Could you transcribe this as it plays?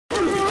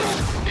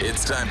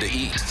It's time to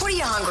eat. What are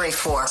you hungry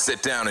for?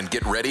 Sit down and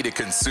get ready to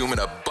consume an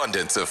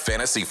abundance of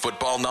fantasy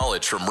football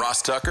knowledge from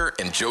Ross Tucker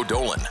and Joe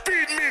Dolan.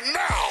 Feed me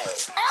now.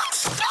 I'm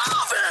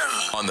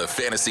starving. On the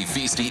Fantasy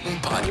Feast Eatin'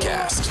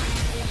 podcast.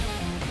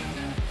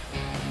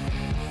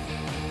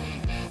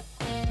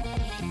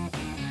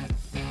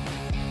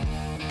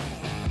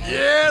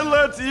 Yeah,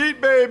 let's eat,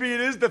 baby.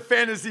 It is the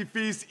Fantasy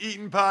Feast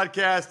Eatin'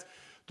 podcast,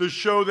 the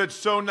show that's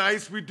so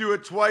nice we do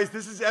it twice.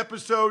 This is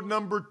episode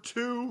number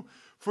 2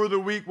 for the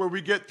week, where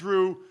we get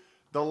through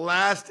the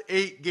last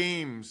 8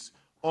 games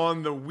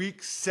on the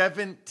week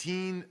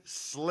 17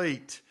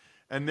 slate.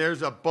 And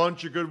there's a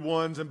bunch of good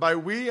ones. And by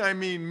we, I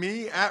mean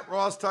me, at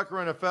Ross Tucker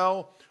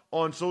NFL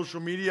on social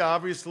media.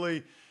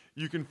 Obviously,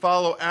 you can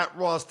follow at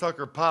Ross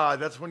Tucker Pod.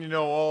 That's when you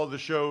know all the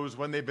shows,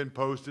 when they've been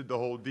posted, the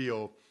whole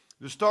deal.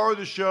 The star of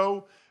the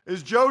show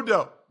is Joe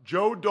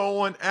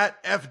Dolan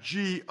at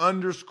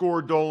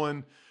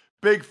FG_Dolan.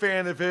 Big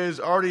fan of his.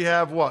 Already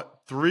have,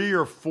 3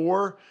 or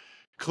 4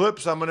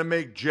 clips I'm going to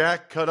make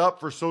Jack cut up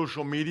for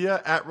social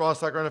media, at Ross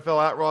Tucker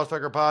NFL, at Ross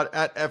Tucker Pod,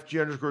 at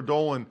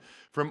FG_Dolan,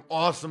 from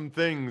awesome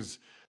things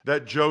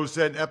that Joe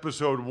said in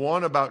episode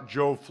 1 about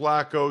Joe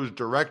Flacco's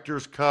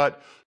director's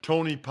cut,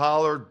 Tony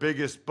Pollard,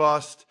 biggest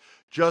bust,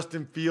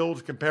 Justin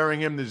Fields,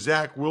 comparing him to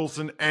Zach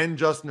Wilson and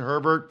Justin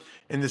Herbert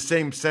in the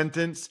same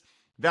sentence.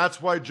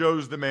 That's why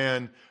Joe's the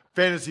man.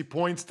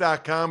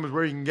 FantasyPoints.com is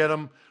where you can get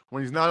him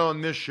when he's not on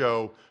this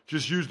show.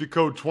 Just use the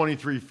code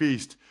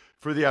 23Feast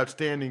for the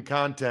outstanding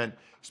content.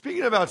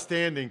 Speaking of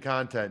outstanding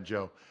content,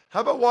 Joe,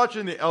 how about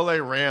watching the LA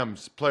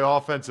Rams play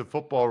offensive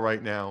football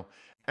right now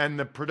and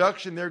the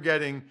production they're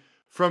getting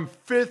from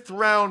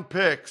 5th-round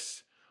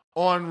picks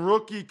on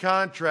rookie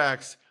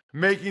contracts,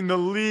 making the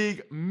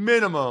league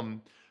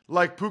minimum,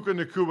 like Puka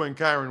Nacua and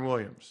Kyron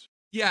Williams?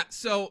 Yeah,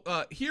 so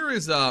here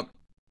is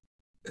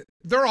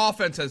their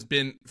offense has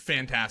been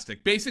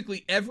fantastic.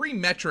 Basically, every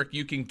metric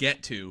you can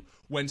get to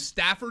when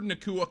Stafford,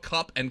 Nacua,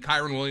 Kupp, and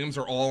Kyron Williams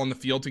are all on the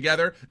field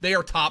together, they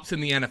are tops in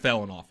the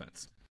NFL in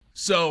offense.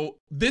 So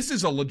this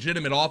is a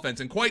legitimate offense.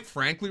 And quite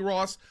frankly,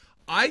 Ross,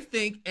 I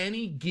think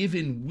any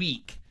given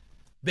week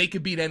they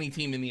could beat any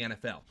team in the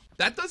NFL.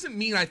 That doesn't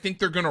mean I think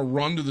they're going to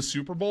run to the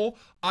Super Bowl.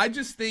 I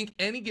just think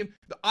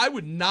I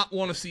would not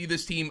want to see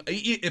this team,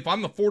 if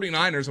I'm the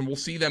 49ers, and we'll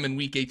see them in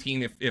week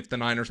 18 if the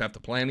Niners have to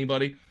play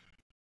anybody.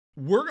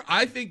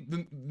 I think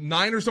the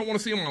Niners don't want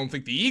to see them. I don't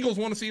think the Eagles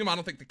want to see them. I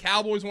don't think the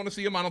Cowboys want to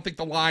see them. I don't think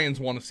the Lions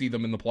want to see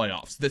them in the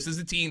playoffs. This is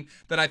a team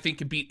that I think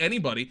could beat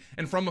anybody.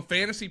 And from a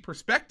fantasy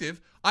perspective,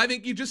 I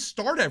think you just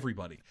start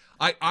everybody.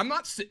 I'm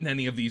not sitting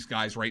any of these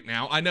guys right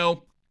now. I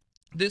know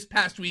this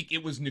past week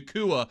it was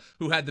Nacua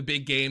who had the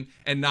big game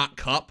and not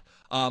Kupp.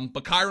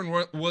 But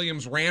Kyron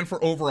Williams ran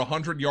for over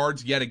 100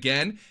 yards yet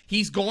again.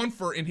 He's gone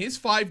in his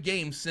 5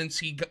 games since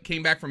he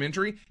came back from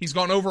injury, he's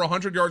gone over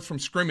 100 yards from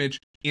scrimmage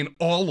in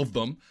all of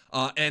them,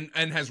 and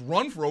has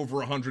run for over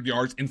 100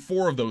 yards in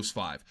 4 of those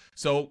 5.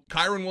 So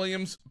Kyron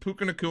Williams,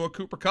 Puka Nacua,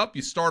 Cooper Kupp,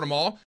 you start them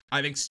all.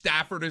 I think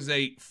Stafford is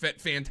a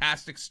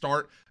fantastic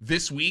start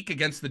this week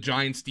against the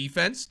Giants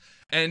defense.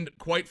 And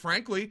quite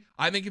frankly,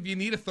 I think if you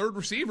need a third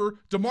receiver,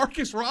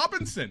 Demarcus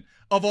Robinson,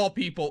 of all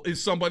people,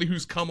 is somebody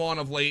who's come on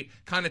of late,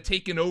 kind of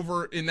taken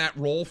over in that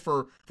role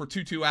for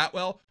Tutu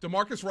Atwell.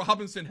 Demarcus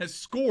Robinson has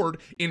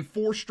scored in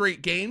 4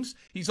 straight games.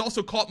 He's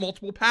also caught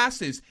multiple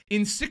passes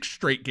in 6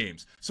 straight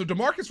games. So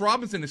Demarcus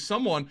Robinson is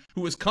someone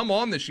who has come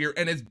on this year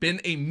and has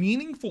been a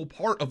meaningful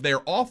part of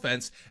their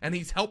offense, and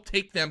he's helped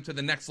take them to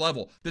the next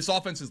level. This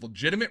offense is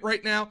legitimate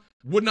right now.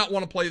 Would not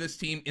want to play this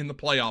team in the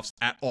playoffs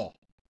at all.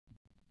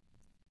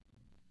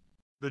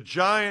 The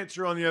Giants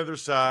are on the other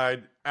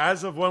side.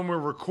 As of when we're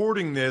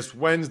recording this,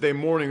 Wednesday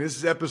morning, this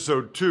is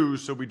episode 2,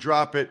 so we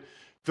drop it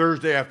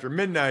Thursday after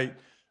midnight.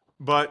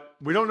 But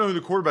we don't know who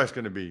the quarterback's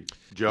going to be,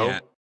 Joe. Yeah.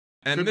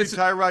 And could be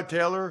Tyrod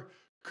Taylor,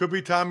 could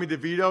be Tommy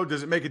DeVito.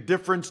 Does it make a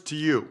difference to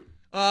you?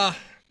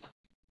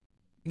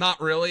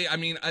 Not really. I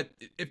mean,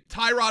 if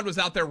Tyrod was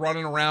out there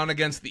running around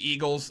against the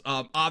Eagles,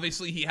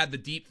 obviously he had the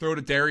deep throw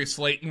to Darius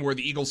Slayton where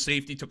the Eagles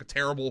safety took a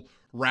terrible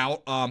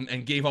route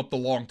and gave up the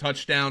long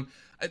touchdown.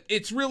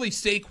 It's really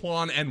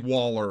Saquon and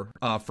Waller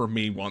for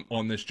me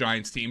on this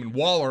Giants team. And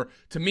Waller,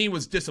 to me,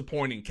 was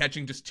disappointing,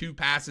 catching just 2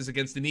 passes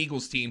against an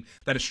Eagles team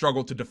that has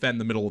struggled to defend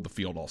the middle of the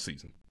field all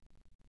season.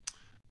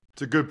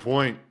 It's a good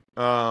point.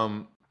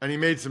 And he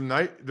made some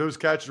those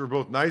catches were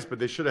both nice, but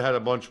they should have had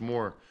a bunch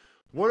more.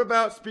 What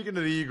about, speaking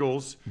of the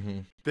Eagles,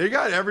 they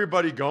got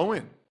everybody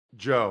going,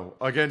 Joe,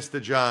 against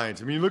the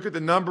Giants. I mean, you look at the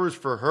numbers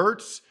for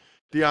Hurts,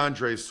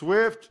 DeAndre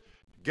Swift,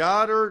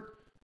 Goddard,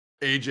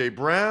 A.J.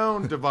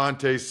 Brown,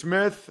 Devontae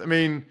Smith. I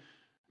mean,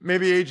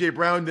 maybe A.J.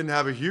 Brown didn't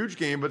have a huge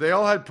game, but they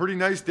all had pretty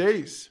nice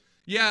days.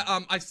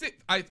 Yeah, I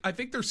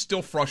think they're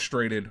still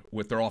frustrated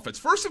with their offense.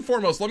 First and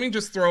foremost, let me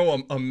just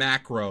throw a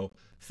macro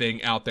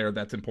thing out there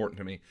that's important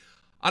to me.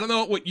 I don't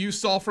know what you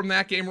saw from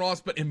that game, Ross,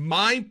 but in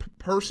my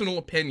personal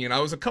opinion,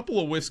 I was a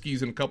couple of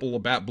whiskeys and a couple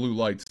of Bat Blue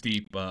Lights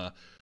deep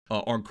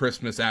on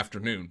Christmas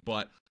afternoon,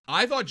 but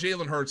I thought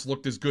Jalen Hurts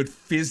looked as good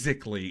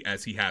physically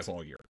as he has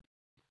all year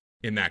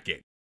in that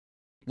game.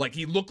 Like,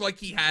 he looked like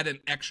he had an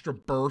extra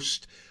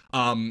burst.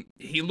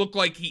 He looked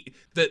like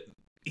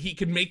he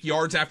could make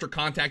yards after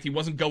contact. He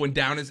wasn't going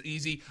down as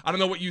easy. I don't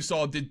know what you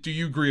saw. Do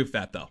you agree with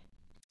that, though?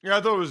 Yeah,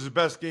 I thought it was his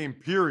best game,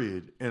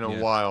 period, in a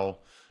while,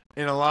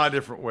 in a lot of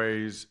different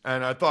ways.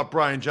 And I thought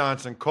Brian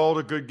Johnson called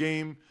a good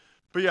game.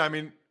 But, yeah, I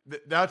mean,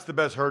 that's the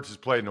best Hurts has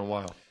played in a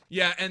while.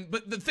 Yeah,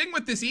 but the thing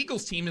with this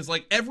Eagles team is,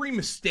 like, every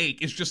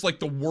mistake is just, like,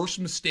 the worst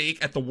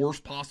mistake at the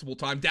worst possible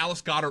time.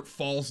 Dallas Goedert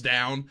falls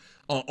down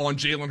on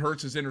Jalen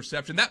Hurts'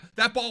 interception.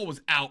 That ball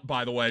was out,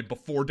 by the way,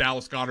 before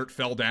Dallas Goedert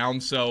fell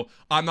down, so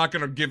I'm not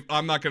gonna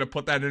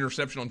put that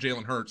interception on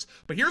Jalen Hurts.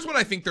 But here's what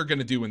I think they're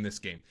gonna do in this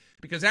game.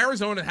 Because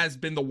Arizona has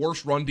been the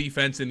worst run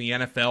defense in the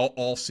NFL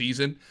all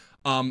season.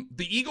 The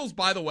Eagles,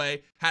 by the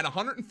way, had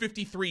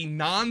 153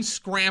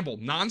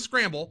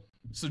 non-scramble,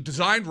 so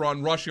designed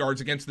run rush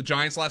yards against the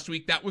Giants last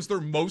week. That was their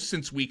most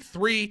since week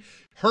 3.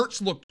 Hurts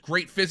looked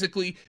great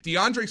physically.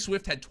 DeAndre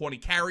Swift had 20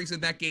 carries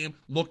in that game,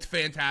 looked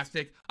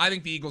fantastic. I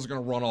think the Eagles are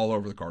going to run all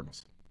over the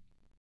Cardinals.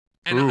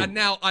 And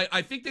now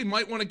I think they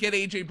might want to get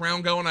A.J.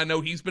 Brown going. I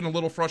know he's been a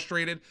little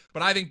frustrated,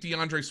 but I think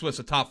DeAndre Swift's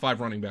a top 5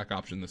 running back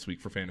option this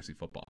week for fantasy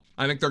football.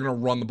 I think they're going to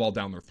run the ball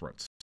down their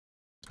throats.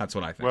 That's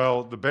what I think.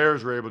 Well, the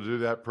Bears were able to do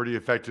that pretty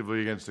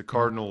effectively against the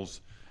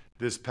Cardinals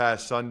this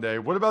past Sunday.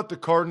 What about the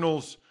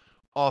Cardinals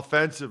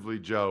offensively,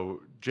 Joe?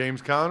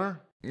 James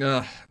Conner?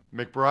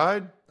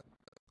 McBride?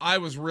 I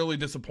was really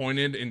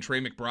disappointed in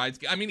Trey McBride's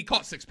game. I mean, he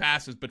caught 6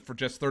 passes, but for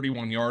just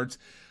 31 yards.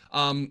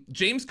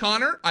 James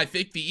Conner, I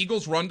think the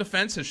Eagles' run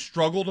defense has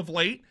struggled of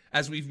late,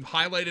 as we've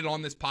highlighted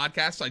on this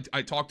podcast.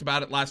 I talked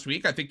about it last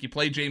week. I think you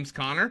play James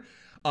Conner.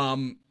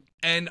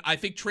 And I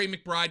think Trey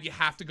McBride, you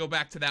have to go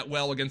back to that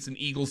well against an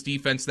Eagles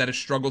defense that has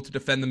struggled to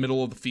defend the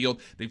middle of the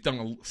field. They've done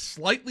a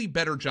slightly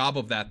better job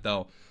of that,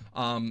 though.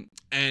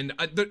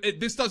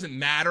 This doesn't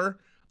matter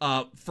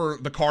for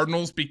the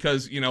Cardinals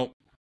because,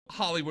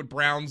 Hollywood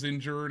Brown's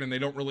injured and they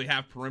don't really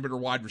have perimeter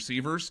wide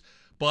receivers.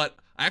 But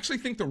I actually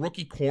think the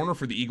rookie corner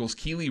for the Eagles,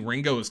 Keely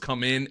Ringo, has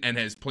come in and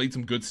has played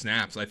some good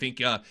snaps. I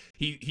think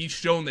he's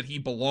shown that he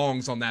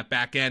belongs on that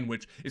back end,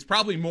 which is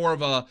probably more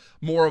of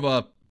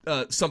a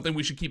something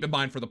we should keep in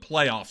mind for the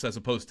playoffs as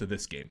opposed to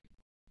this game.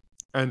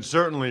 And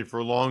certainly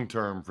for long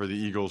term for the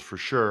Eagles, for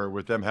sure,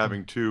 with them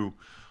having 2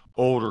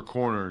 older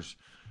corners.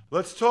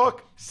 Let's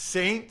talk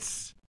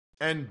Saints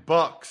and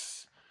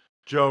Bucks.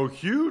 Joe,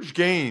 huge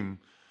game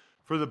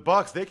for the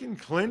Bucks. They can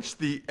clinch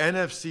the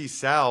NFC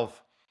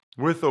South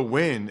with a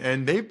win,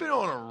 and they've been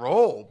on a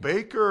roll.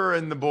 Baker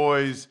and the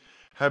boys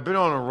have been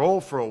on a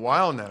roll for a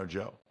while now,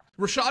 Joe.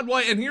 Rashad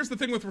White, and here's the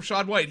thing with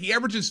Rashad White. He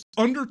averages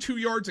under 2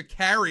 yards a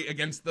carry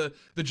against the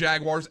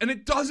Jaguars, and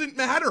it doesn't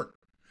matter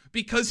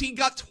because he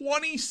got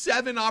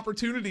 27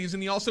 opportunities,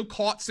 and he also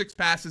caught 6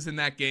 passes in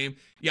that game.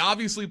 You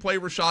obviously play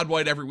Rashad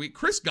White every week.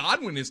 Chris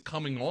Godwin is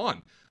coming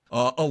on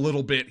a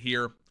little bit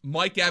here.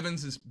 Mike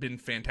Evans has been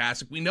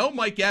fantastic. We know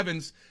Mike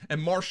Evans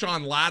and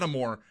Marshawn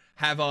Lattimore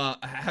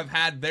have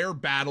had their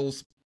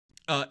battles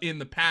in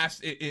the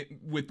past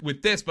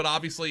with this, but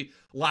obviously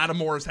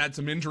Lattimore has had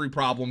some injury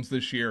problems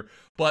this year.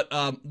 But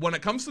when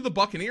it comes to the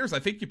Buccaneers, I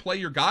think you play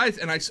your guys,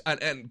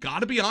 and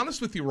gotta be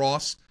honest with you,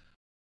 Ross,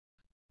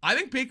 I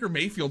think Baker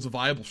Mayfield's a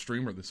viable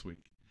streamer this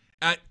week.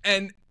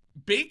 And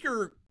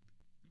Baker,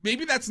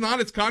 maybe that's not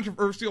as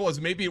controversial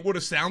as maybe it would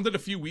have sounded a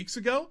few weeks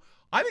ago.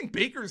 I think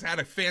Baker's had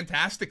a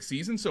fantastic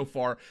season so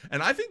far,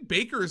 and I think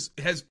Baker's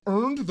has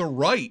earned the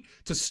right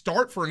to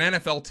start for an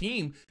NFL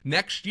team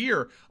next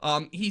year.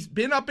 He's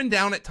been up and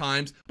down at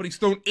times, but he's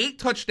thrown 8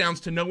 touchdowns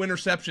to no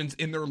interceptions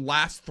in their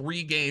last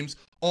 3 games,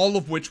 all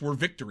of which were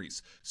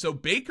victories. So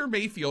Baker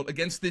Mayfield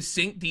against this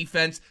Saint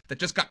defense that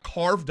just got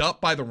carved up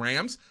by the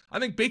Rams, I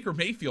think Baker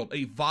Mayfield,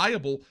 a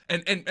viable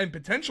and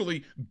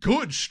potentially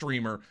good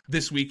streamer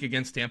this week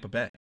against Tampa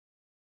Bay.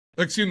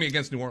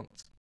 Against New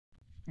Orleans.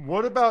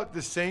 What about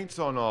the Saints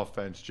on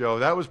offense, Joe?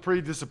 That was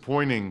pretty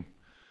disappointing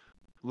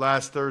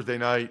last Thursday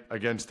night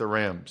against the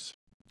Rams.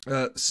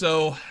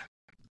 The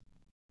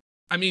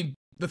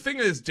thing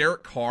is,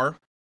 Derek Carr,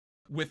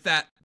 with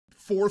that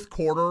fourth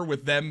quarter,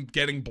 with them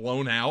getting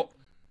blown out,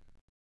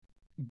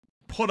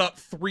 put up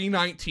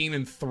 319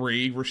 and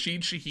 3.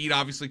 Rashid Shaheed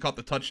obviously caught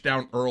the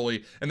touchdown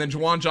early, and then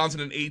Juwan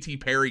Johnson and A.T.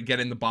 Perry get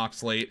in the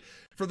box late.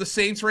 For the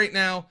Saints right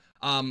now,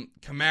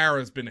 Kamara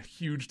has been a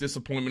huge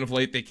disappointment of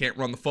late. They can't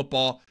run the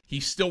football.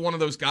 He's still one of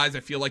those guys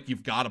I feel like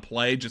you've got to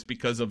play just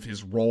because of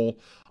his role.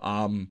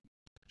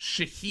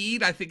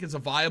 Shaheed, I think, is a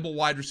viable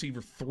wide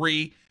receiver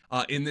 3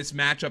 in this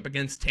matchup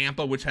against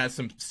Tampa, which has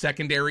some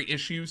secondary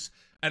issues.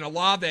 And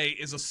Olave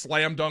is a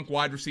slam dunk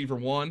wide receiver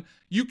 1.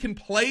 You can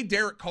play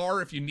Derek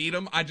Carr if you need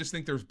him. I just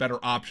think there's better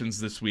options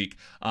this week.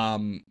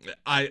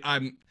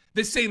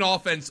 This Saint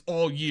offense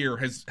all year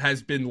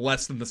has been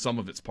less than the sum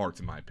of its parts,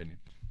 in my opinion.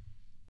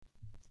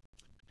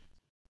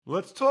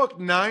 Let's talk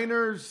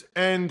Niners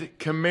and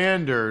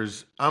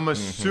Commanders. I'm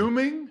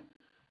assuming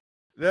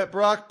that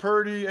Brock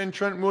Purdy and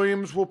Trent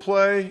Williams will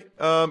play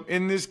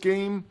in this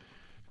game.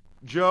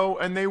 Joe,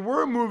 and they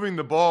were moving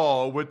the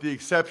ball with the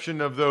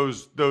exception of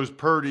those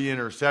Purdy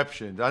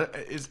interceptions.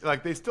 It's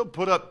like they still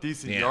put up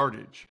decent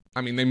yardage.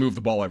 I mean, they move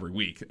the ball every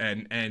week.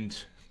 And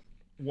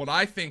what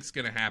I think's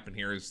going to happen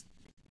here is,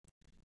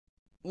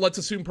 let's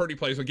assume Purdy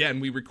plays. Again,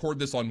 we record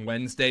this on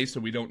Wednesday, so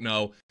we don't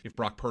know if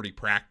Brock Purdy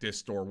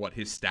practiced or what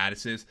his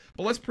status is.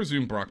 But let's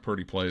presume Brock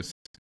Purdy plays.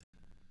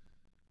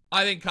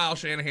 I think Kyle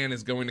Shanahan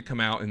is going to come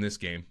out in this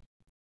game.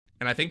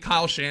 And I think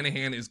Kyle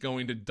Shanahan is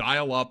going to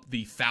dial up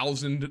the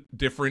 1,000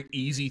 different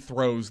easy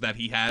throws that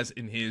he has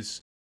in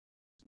his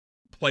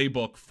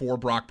playbook for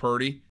Brock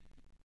Purdy.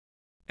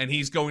 And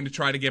he's going to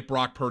try to get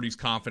Brock Purdy's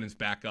confidence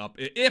back up.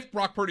 If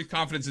Brock Purdy's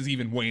confidence is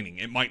even waning,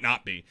 it might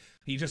not be.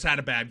 He just had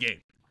a bad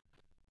game.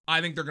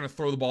 I think they're going to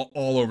throw the ball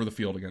all over the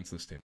field against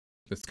this team,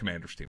 this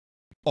Commanders team,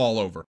 all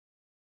over.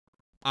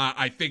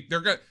 I think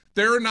the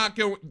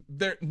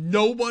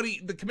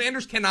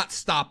Commanders cannot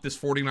stop this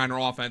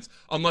 49er offense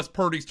unless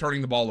Purdy's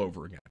turning the ball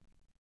over again.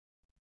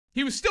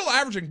 He was still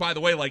averaging, by the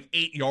way, like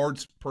 8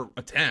 yards per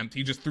attempt.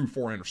 He just threw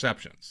 4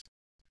 interceptions.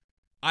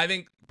 I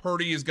think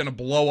Purdy is going to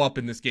blow up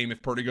in this game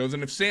if Purdy goes.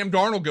 And if Sam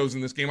Darnold goes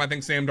in this game, I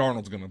think Sam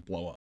Darnold's going to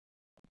blow up.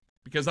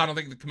 Because I don't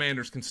think the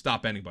Commanders can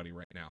stop anybody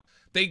right now.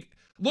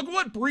 Look at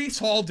what Breece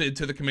Hall did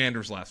to the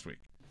Commanders last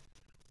week.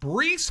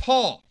 Breece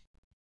Hall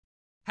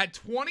had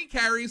 20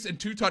 carries and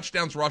 2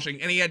 touchdowns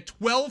rushing, and he had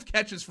 12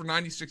 catches for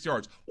 96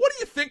 yards. What do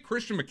you think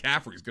Christian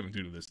McCaffrey is going to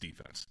do to this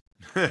defense?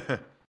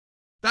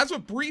 That's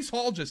what Breece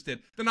Hall just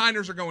did. The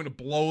Niners are going to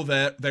blow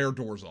their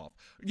doors off.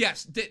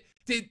 Yes, did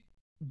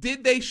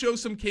they show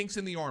some kinks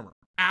in the armor?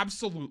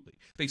 Absolutely.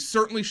 They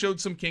certainly showed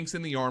some kinks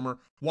in the armor.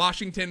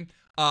 Washington,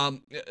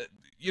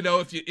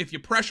 if you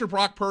pressure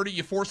Brock Purdy,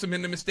 you force him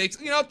into mistakes.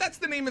 That's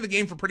the name of the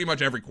game for pretty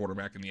much every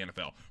quarterback in the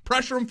NFL.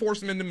 Pressure him,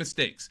 force him into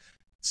mistakes.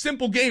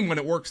 Simple game when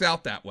it works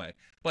out that way.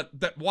 But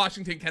that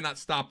Washington cannot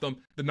stop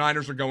them. The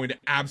Niners are going to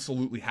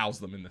absolutely house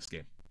them in this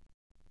game.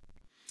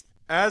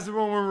 As of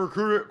when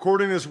we're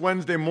recording this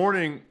Wednesday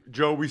morning,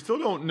 Joe, we still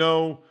don't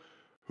know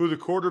who the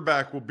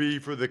quarterback will be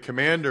for the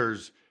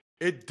Commanders.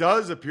 It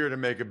does appear to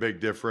make a big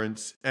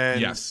difference. And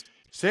yes,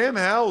 Sam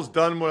Howell's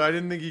done what I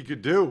didn't think he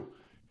could do.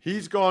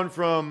 He's gone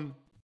from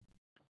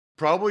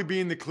probably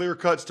being the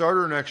clear-cut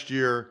starter next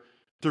year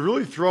to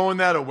really throwing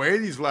that away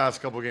these last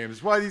couple of games.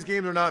 That's why these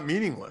games are not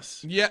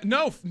meaningless. Yeah,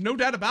 no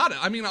doubt about it.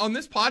 I mean, on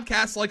this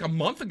podcast like a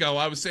month ago,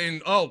 I was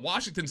saying,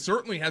 Washington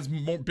certainly has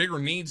bigger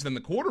needs than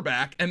the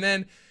quarterback. And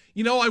then,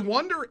 I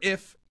wonder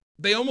if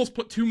they almost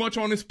put too much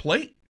on his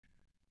plate.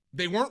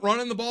 They weren't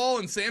running the ball,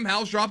 and Sam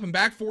Howell's dropping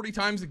back 40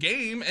 times a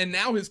game, and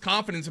now his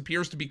confidence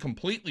appears to be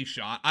completely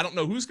shot. I don't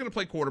know who's going to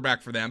play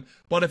quarterback for them,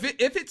 but if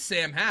it's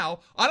Sam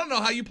Howell, I don't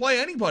know how you play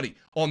anybody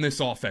on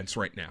this offense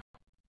right now.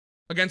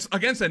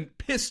 Against a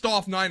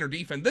pissed-off Niner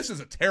defense, this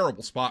is a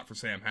terrible spot for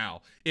Sam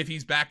Howell if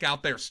he's back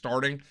out there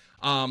starting.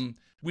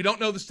 We don't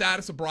know the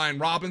status of Brian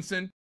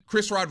Robinson.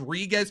 Chris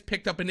Rodriguez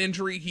picked up an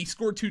injury. He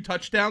scored 2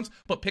 touchdowns,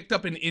 but picked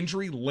up an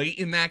injury late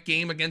in that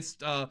game against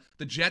the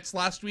Jets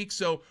last week.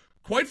 So,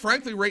 quite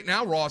frankly, right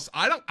now, Ross,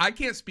 I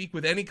can't speak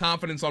with any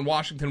confidence on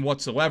Washington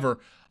whatsoever.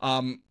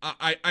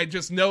 I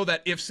just know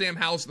that if Sam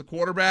Howell's the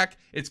quarterback,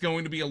 it's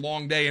going to be a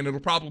long day, and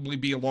it'll probably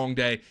be a long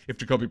day if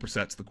Jacoby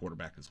Brissett's the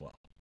quarterback as well.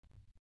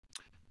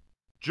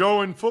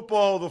 Joe, in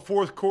football, the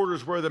fourth quarter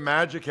is where the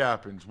magic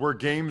happens, where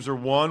games are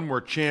won,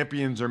 where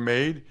champions are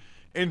made.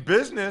 In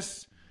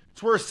business,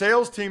 it's where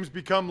sales teams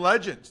become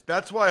legends.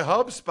 That's why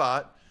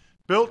HubSpot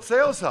built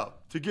Sales Hub,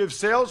 to give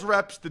sales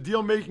reps the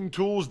deal-making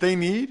tools they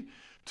need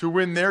to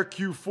win their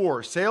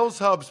Q4. Sales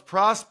Hub's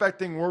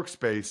prospecting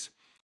workspace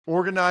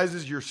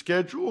organizes your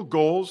schedule,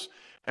 goals,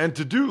 and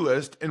to-do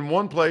list in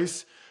one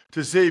place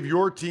to save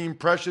your team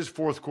precious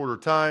fourth quarter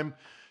time.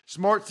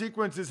 Smart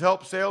sequences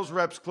help sales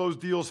reps close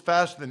deals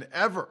faster than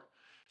ever.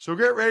 So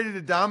get ready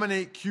to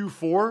dominate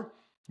Q4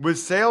 with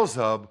Sales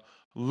Hub.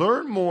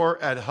 Learn more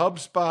at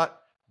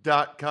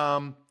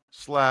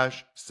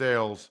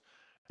HubSpot.com/sales.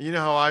 You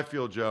know how I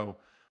feel, Joe.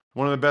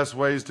 One of the best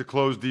ways to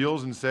close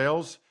deals in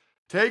sales,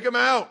 take them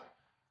out.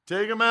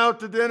 Take them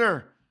out to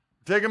dinner.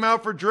 Take them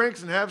out for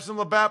drinks and have some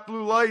Labatt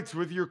Blue Lights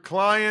with your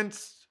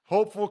clients,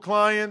 hopeful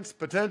clients,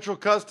 potential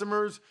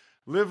customers.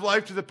 Live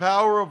life to the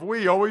power of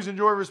we. Always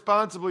enjoy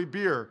responsibly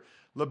beer.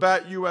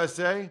 Labatt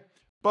USA,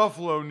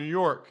 Buffalo, New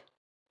York.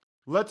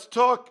 Let's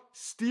talk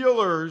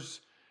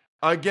Steelers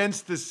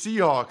against the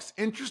Seahawks.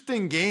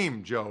 Interesting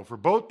game, Joe, for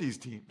both these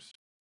teams.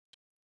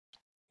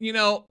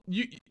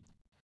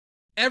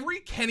 Every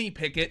Kenny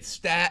Pickett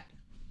stat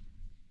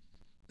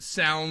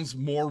sounds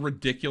more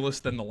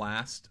ridiculous than the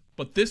last,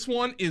 but this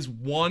one is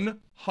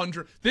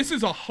 100. This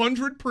is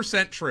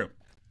 100% true.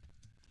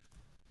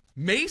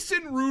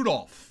 Mason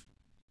Rudolph,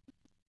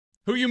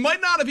 who you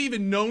might not have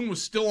even known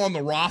was still on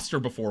the roster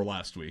before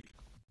last week,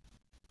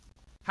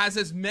 has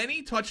as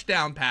many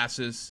touchdown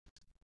passes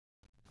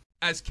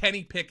as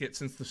Kenny Pickett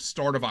since the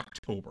start of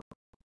October.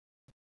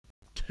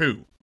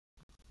 2.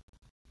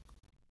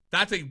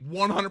 That's a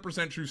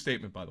 100% true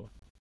statement, by the way.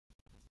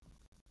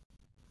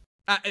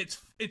 It's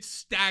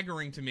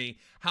staggering to me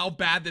how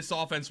bad this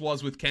offense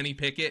was with Kenny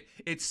Pickett.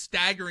 It's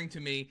staggering to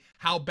me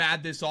how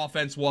bad this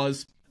offense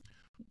was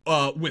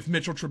with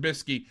Mitchell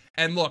Trubisky.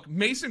 And look,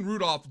 Mason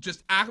Rudolph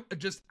just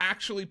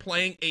actually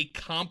playing a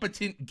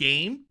competent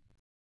game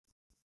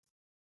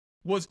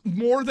was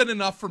more than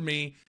enough for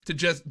me to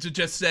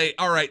just say,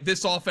 all right,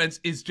 this offense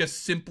is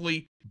just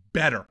simply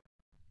better.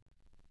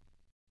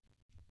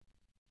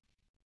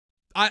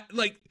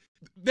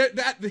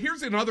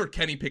 Here's another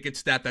Kenny Pickett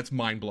stat that's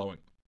mind-blowing.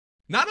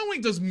 Not only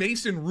does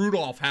Mason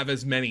Rudolph have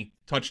as many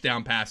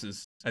touchdown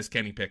passes as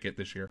Kenny Pickett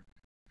this year,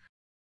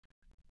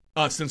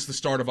 since the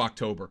start of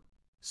October,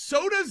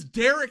 so does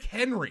Derrick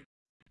Henry.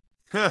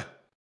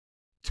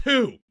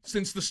 2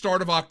 since the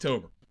start of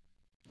October.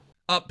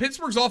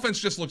 Pittsburgh's offense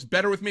just looks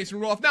better with Mason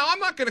Rudolph. Now, I'm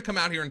not going to come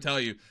out here and tell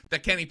you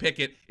that Kenny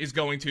Pickett is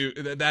going to,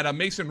 that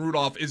Mason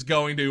Rudolph is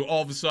going to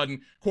all of a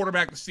sudden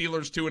quarterback the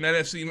Steelers to an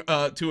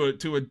NFC,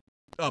 to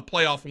a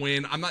playoff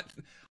win.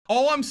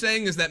 All I'm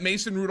saying is that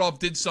Mason Rudolph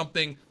did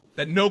something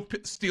that no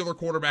Steeler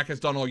quarterback has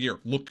done all year.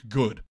 Look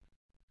good.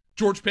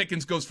 George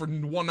Pickens goes for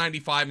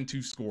 195 and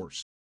 2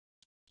 scores.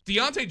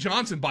 Deontay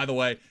Johnson, by the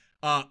way,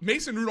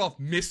 Mason Rudolph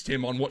missed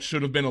him on what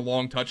should have been a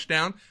long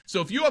touchdown.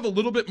 So if you have a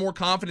little bit more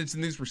confidence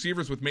in these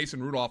receivers with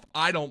Mason Rudolph,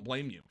 I don't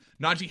blame you.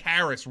 Najee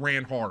Harris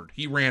ran hard.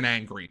 He ran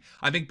angry.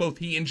 I think both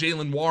he and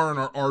Jaylen Warren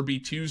are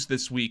RB2s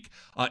this week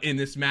in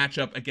this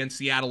matchup against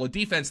Seattle, a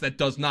defense that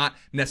does not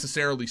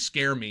necessarily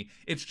scare me.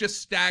 It's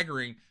just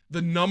staggering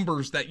the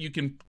numbers that you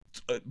can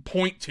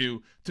point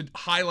to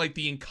highlight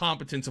the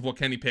incompetence of what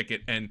Kenny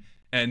Pickett and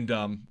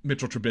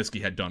Mitchell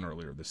Trubisky had done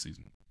earlier this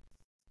season.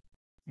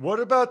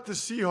 What about the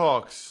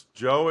Seahawks,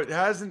 Joe? They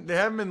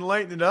haven't been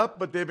lighting it up,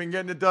 but they've been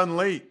getting it done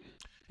late.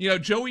 You know,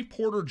 Joey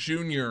Porter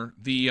Jr.,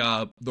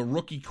 the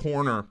rookie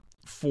corner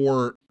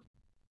for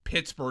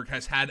Pittsburgh,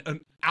 has had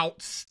an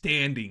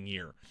outstanding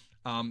year.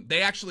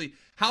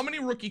 How many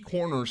rookie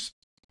corners,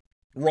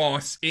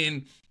 Ross,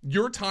 in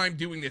your time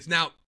doing this?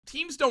 Now,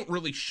 teams don't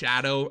really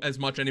shadow as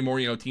much anymore.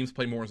 You know, teams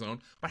play more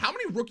zone. But how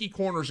many rookie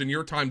corners in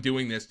your time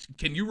doing this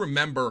can you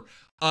remember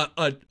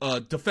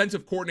a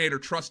defensive coordinator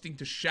trusting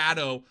to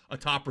shadow a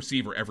top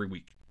receiver every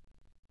week?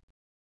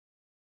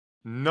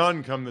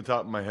 None come to the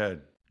top of my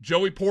head.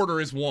 Joey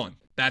Porter is one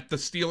that the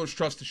Steelers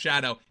trust to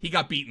shadow. He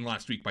got beaten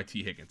last week by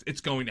T. Higgins.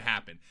 It's going to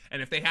happen. And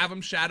if they have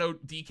him shadow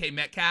DK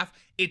Metcalf,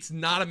 it's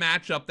not a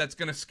matchup that's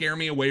going to scare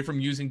me away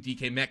from using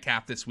DK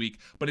Metcalf this week.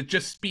 But it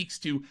just speaks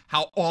to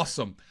how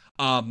awesome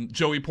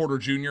Joey Porter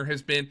Jr.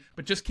 has been.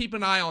 But just keep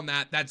an eye on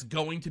that. That's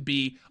going to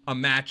be a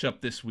matchup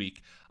this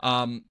week.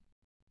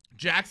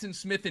 Jackson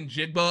Smith and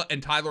Jigba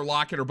and Tyler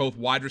Lockett are both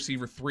wide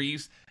receiver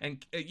 3s,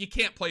 and you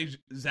can't play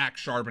Zach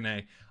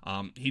Charbonnet.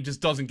 He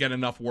just doesn't get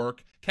enough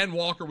work. Ken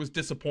Walker was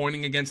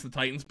disappointing against the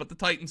Titans, but the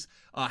Titans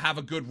have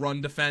a good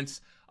run defense.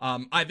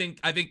 I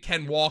think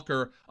Ken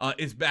Walker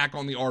is back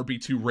on the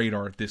RB2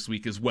 radar this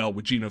week as well,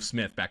 with Geno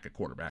Smith back at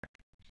quarterback.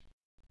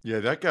 Yeah,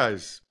 that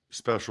guy's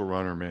special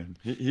runner, man.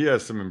 He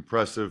has some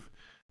impressive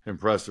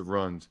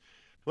runs.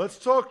 Let's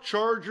talk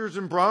Chargers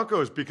and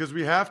Broncos, because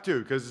we have to,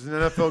 because it's an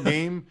NFL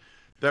game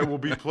that will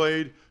be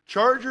played.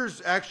 Chargers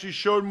actually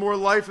showed more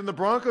life than the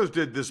Broncos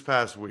did this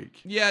past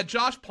week. Yeah,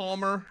 Josh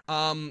Palmer,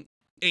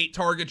 8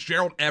 targets.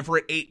 Gerald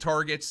Everett, 8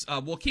 targets.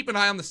 We'll keep an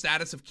eye on the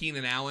status of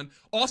Keenan Allen.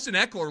 Austin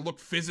Eckler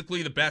looked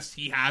physically the best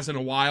he has in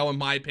a while, in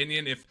my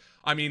opinion.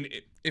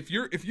 If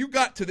you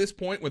got to this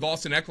point with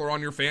Austin Eckler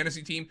on your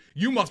fantasy team,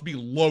 you must be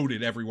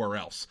loaded everywhere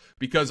else,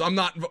 because I'm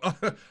not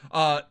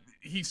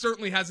he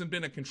certainly hasn't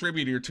been a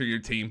contributor to your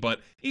team, but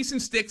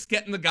Easton Stick's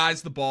getting the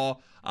guys the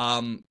ball.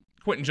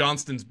 Quentin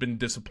Johnston's been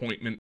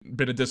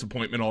a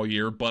disappointment all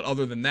year, but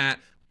other than that,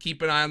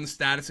 keep an eye on the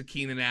status of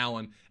Keenan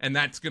Allen, and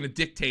that's going to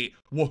dictate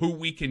who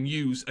we can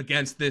use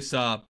against this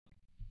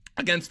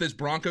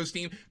Broncos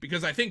team,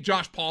 because I think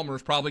Josh Palmer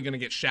is probably going to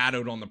get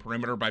shadowed on the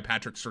perimeter by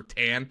Patrick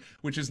Surtain,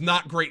 which is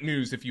not great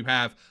news if you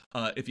have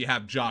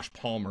Josh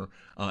Palmer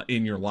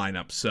in your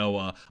lineup.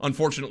 So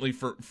unfortunately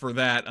for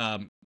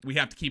that, we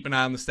have to keep an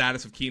eye on the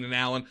status of Keenan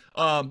Allen.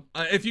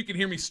 If you can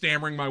hear me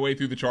stammering my way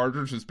through the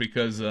Chargers, it's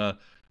because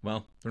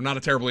well, they're not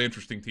a terribly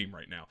interesting team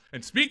right now.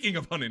 And speaking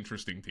of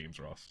uninteresting teams,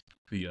 Ross,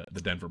 the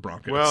Denver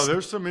Broncos. Well,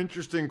 there's some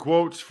interesting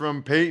quotes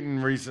from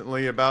Peyton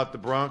recently about the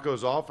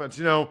Broncos offense.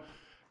 You know,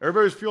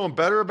 everybody was feeling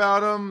better about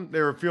them. They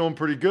were feeling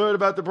pretty good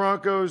about the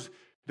Broncos.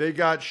 They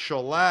got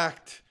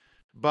shellacked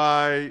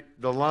by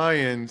the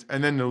Lions,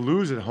 and then to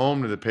lose at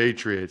home to the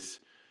Patriots.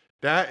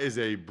 That is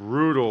a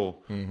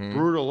brutal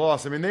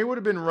loss. I mean, they would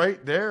have been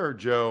right there,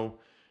 Joe,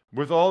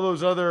 with all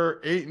those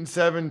other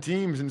 8-7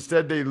 teams.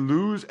 Instead, they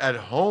lose at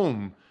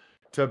home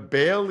to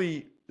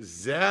Bailey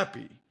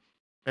Zappi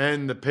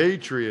and the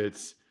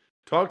Patriots.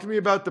 Talk to me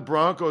about the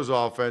Broncos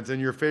offense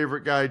and your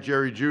favorite guy,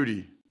 Jerry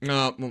Jeudy.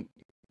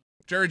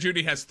 Jerry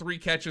Jeudy has 3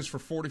 catches for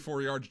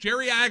 44 yards.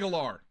 Jerry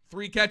Aguilar,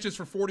 3 catches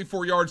for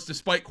 44 yards,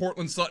 despite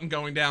Cortland Sutton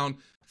going down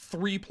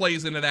 3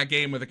 plays into that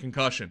game with a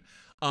concussion.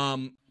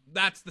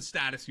 That's the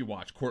status you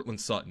watch, Cortland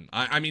Sutton.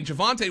 I mean,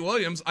 Javonte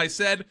Williams, I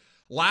said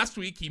last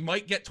week he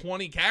might get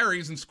 20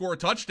 carries and score a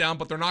touchdown,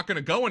 but they're not going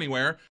to go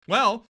anywhere.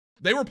 Well,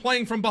 They were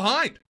playing from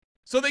behind,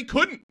 so they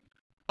couldn't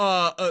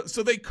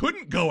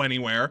go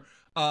anywhere.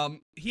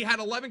 He had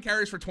 11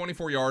 carries for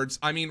 24 yards.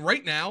 I mean,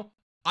 right now,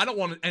 I don't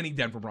want any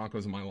Denver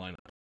Broncos in my lineup.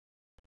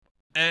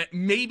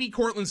 Maybe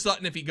Cortland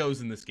Sutton if he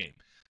goes in this game.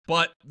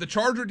 But the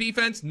Charger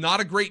defense, not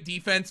a great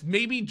defense.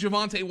 Maybe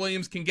Javonte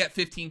Williams can get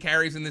 15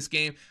 carries in this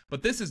game,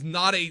 but this is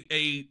not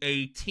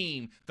a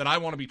team that I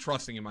want to be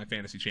trusting in my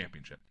fantasy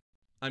championship.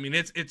 I mean,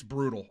 it's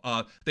brutal.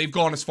 They've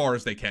gone as far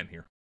as they can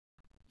here.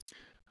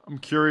 I'm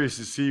curious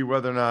to see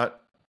whether or not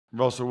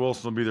Russell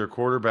Wilson will be their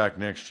quarterback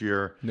next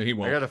year. No, he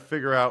won't. I got to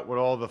figure out what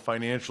all the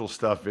financial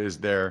stuff is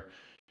there,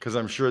 because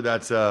I'm sure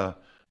that's a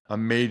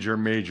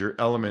major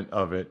element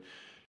of it.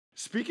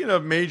 Speaking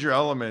of major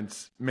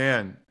elements,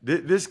 man,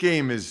 this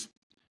game is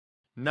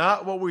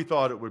not what we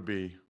thought it would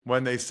be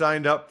when they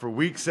signed up for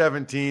Week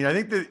 17. I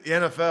think the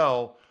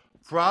NFL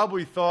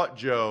probably thought,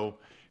 Joe,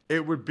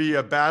 it would be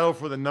a battle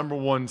for the number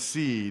 1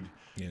 seed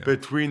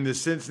between the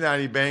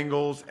Cincinnati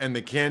Bengals and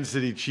the Kansas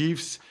City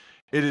Chiefs.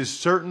 It is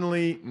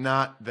certainly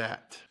not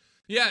that.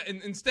 Yeah,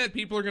 and instead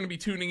people are going to be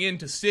tuning in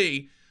to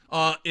see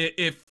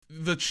if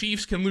the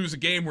Chiefs can lose a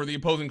game where the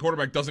opposing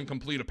quarterback doesn't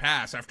complete a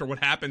pass after what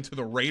happened to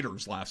the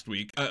Raiders last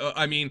week.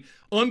 I mean,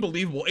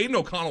 unbelievable. Aiden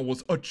O'Connell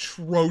was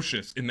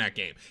atrocious in that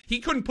game. He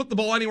couldn't put the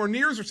ball anywhere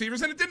near his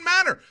receivers, and it didn't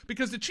matter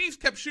because the Chiefs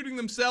kept shooting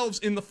themselves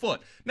in the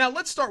foot. Now,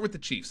 let's start with the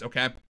Chiefs,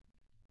 okay?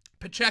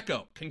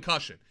 Pacheco,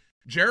 concussion.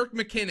 Jerick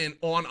McKinnon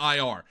on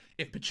IR.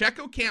 If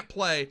Pacheco can't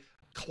play,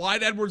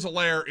 Clyde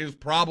Edwards-Helaire is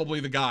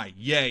probably the guy.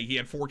 Yay, he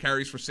had 4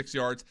 carries for 6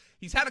 yards.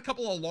 He's had a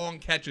couple of long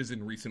catches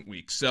in recent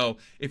weeks. So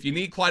if you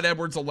need Clyde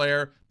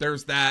Edwards-Helaire,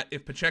 there's that.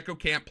 If Pacheco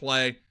can't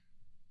play,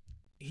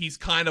 he's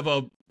kind of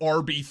a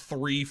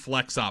RB3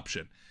 flex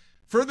option.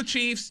 For the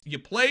Chiefs, you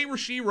play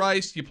Rashee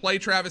Rice, you play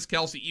Travis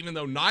Kelce, even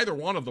though neither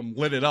one of them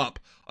lit it up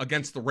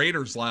against the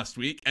Raiders last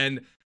week.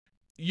 And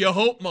you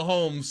hope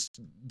Mahomes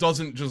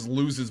doesn't just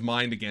lose his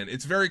mind again.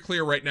 It's very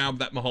clear right now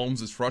that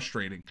Mahomes is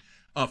frustrated.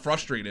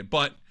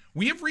 But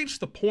we have reached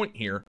the point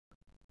here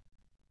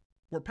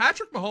where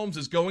Patrick Mahomes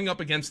is going up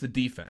against the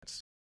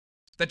defense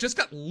that just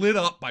got lit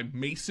up by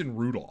Mason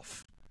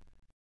Rudolph.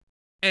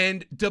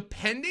 And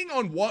depending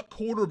on what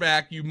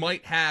quarterback you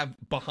might have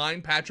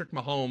behind Patrick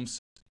Mahomes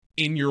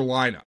in your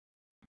lineup,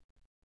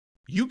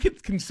 you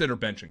could consider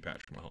benching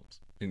Patrick Mahomes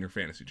in your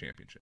fantasy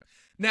championship.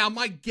 Now,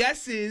 my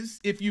guess is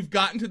if you've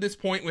gotten to this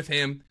point with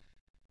him,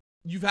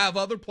 you have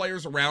other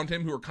players around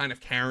him who are kind of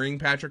carrying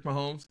Patrick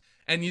Mahomes,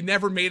 and you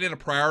never made it a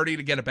priority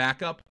to get a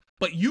backup,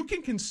 but you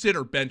can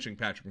consider benching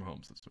Patrick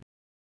Mahomes this week.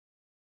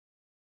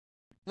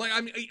 Like,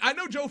 I mean, I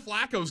know Joe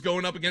Flacco's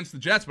going up against the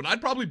Jets, but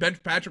I'd probably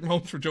bench Patrick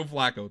Mahomes for Joe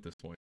Flacco at this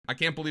point. I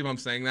can't believe I'm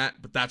saying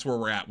that, but that's where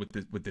we're at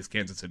with this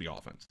Kansas City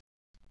offense.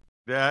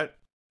 That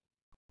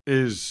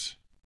is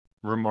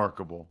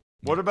remarkable.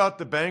 What about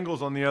the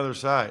Bengals on the other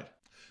side?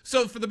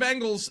 So for the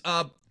Bengals,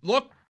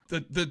 look,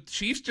 the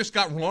Chiefs just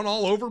got run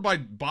all over by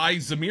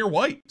Zamir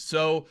White.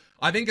 So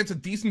I think it's a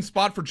decent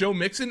spot for Joe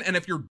Mixon. And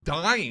if you're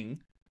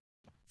dying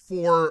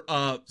for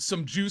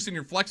some juice in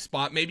your flex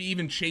spot, maybe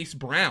even Chase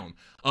Brown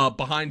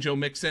behind Joe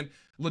Mixon.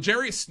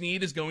 L'Jarius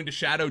Sneed is going to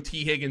shadow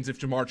T. Higgins if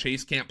Jamar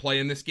Chase can't play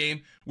in this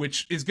game,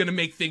 which is going to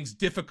make things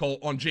difficult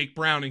on Jake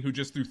Browning, who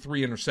just threw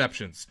 3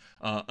 interceptions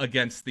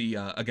against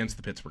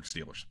the Pittsburgh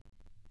Steelers.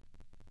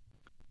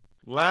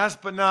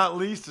 Last but not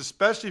least,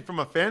 especially from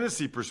a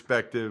fantasy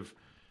perspective,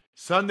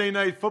 Sunday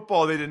Night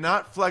Football, they did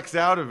not flex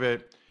out of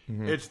it.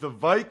 Mm-hmm. It's the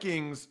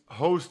Vikings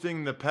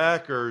hosting the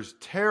Packers.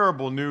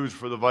 Terrible news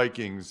for the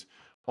Vikings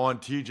on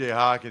TJ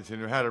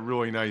Hawkinson, who had a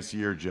really nice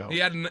year, Joe. He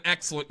had an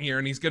excellent year,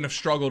 and he's going to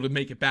struggle to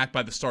make it back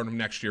by the start of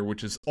next year,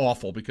 which is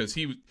awful because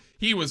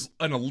he was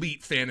an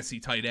elite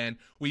fantasy tight end.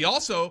 We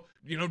also,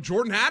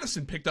 Jordan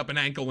Addison picked up an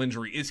ankle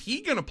injury. Is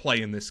he going to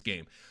play in this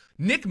game?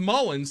 Nick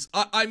Mullins,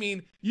 I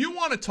mean, you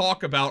want to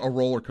talk about a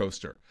roller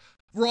coaster.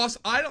 Ross,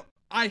 I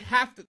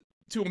have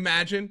to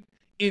imagine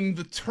in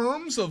the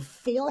terms of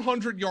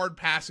 400-yard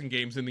passing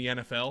games in the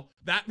NFL,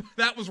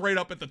 that was right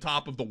up at the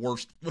top of the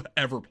worst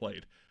ever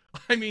played.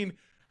 I mean,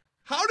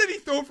 how did he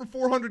throw for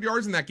 400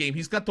 yards in that game?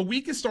 He's got the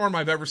weakest arm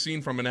I've ever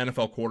seen from an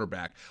NFL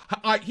quarterback.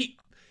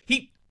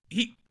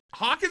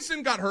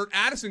 Hawkinson got hurt,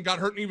 Addison got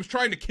hurt, and he was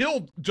trying to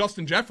kill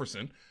Justin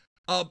Jefferson.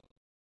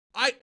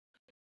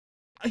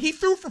 He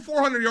threw for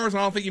 400 yards, and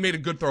I don't think he made a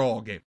good throw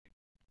all game.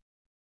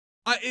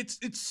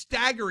 It's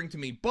staggering to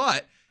me,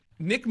 but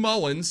Nick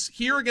Mullins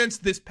here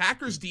against this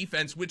Packers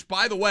defense, which,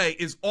 by the way,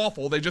 is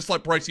awful. They just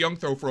let Bryce Young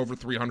throw for over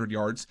 300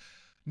 yards.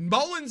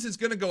 Mullins is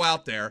going to go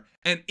out there,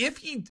 and if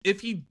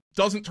he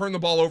doesn't turn the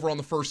ball over on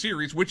the first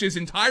series, which is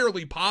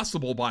entirely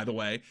possible, by the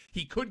way,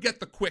 he could get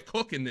the quick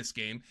hook in this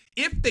game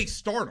if they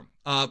start him.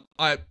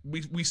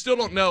 We still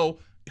don't know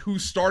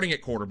who's starting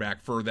at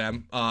quarterback for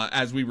them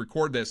as we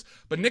record this.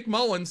 But Nick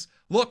Mullins,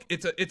 look,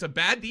 it's a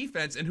bad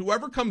defense, and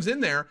whoever comes in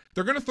there,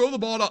 they're going to throw the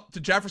ball to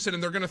Jefferson,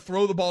 and they're going to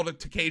throw the ball to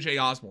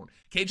KJ Osborne.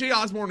 KJ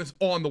Osborne is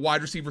on the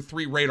wide receiver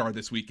 3 radar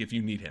this week if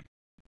you need him.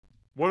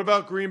 What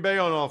about Green Bay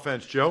on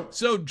offense, Joe?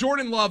 So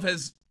Jordan Love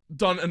has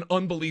done an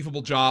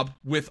unbelievable job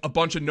with a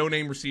bunch of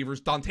no-name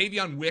receivers.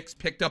 Dontavion Wicks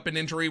picked up an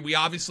injury. We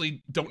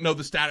obviously don't know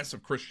the status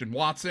of Christian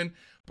Watson.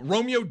 But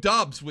Romeo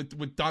Doubs,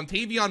 with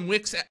Dontavion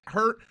Wicks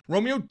hurt,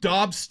 Romeo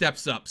Doubs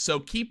steps up. So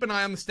keep an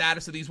eye on the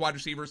status of these wide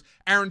receivers.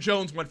 Aaron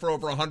Jones went for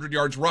over 100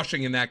 yards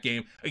rushing in that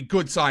game. A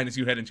good sign as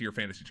you head into your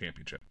fantasy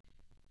championship.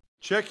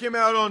 Check him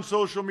out on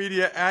social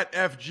media at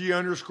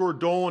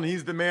FG_Dolan.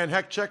 He's the man.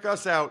 Heck, check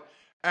us out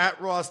at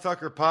Ross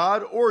Tucker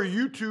Pod or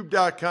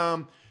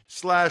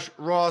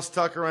YouTube.com/Ross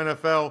Tucker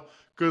NFL.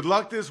 Good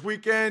luck this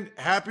weekend.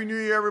 Happy New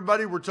Year,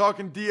 everybody. We're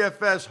talking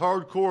DFS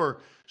hardcore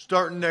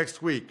starting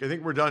next week. I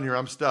think we're done here.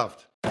 I'm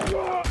stuffed.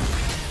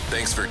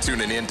 Thanks for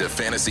tuning in to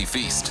Fantasy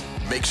Feast.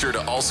 Make sure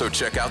to also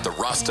check out the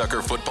Ross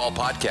Tucker Football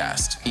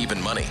Podcast,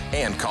 Even Money,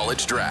 and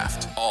College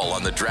Draft, all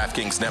on the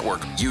DraftKings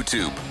Network,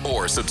 YouTube,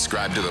 or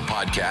subscribe to the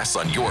podcast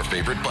on your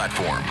favorite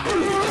platform.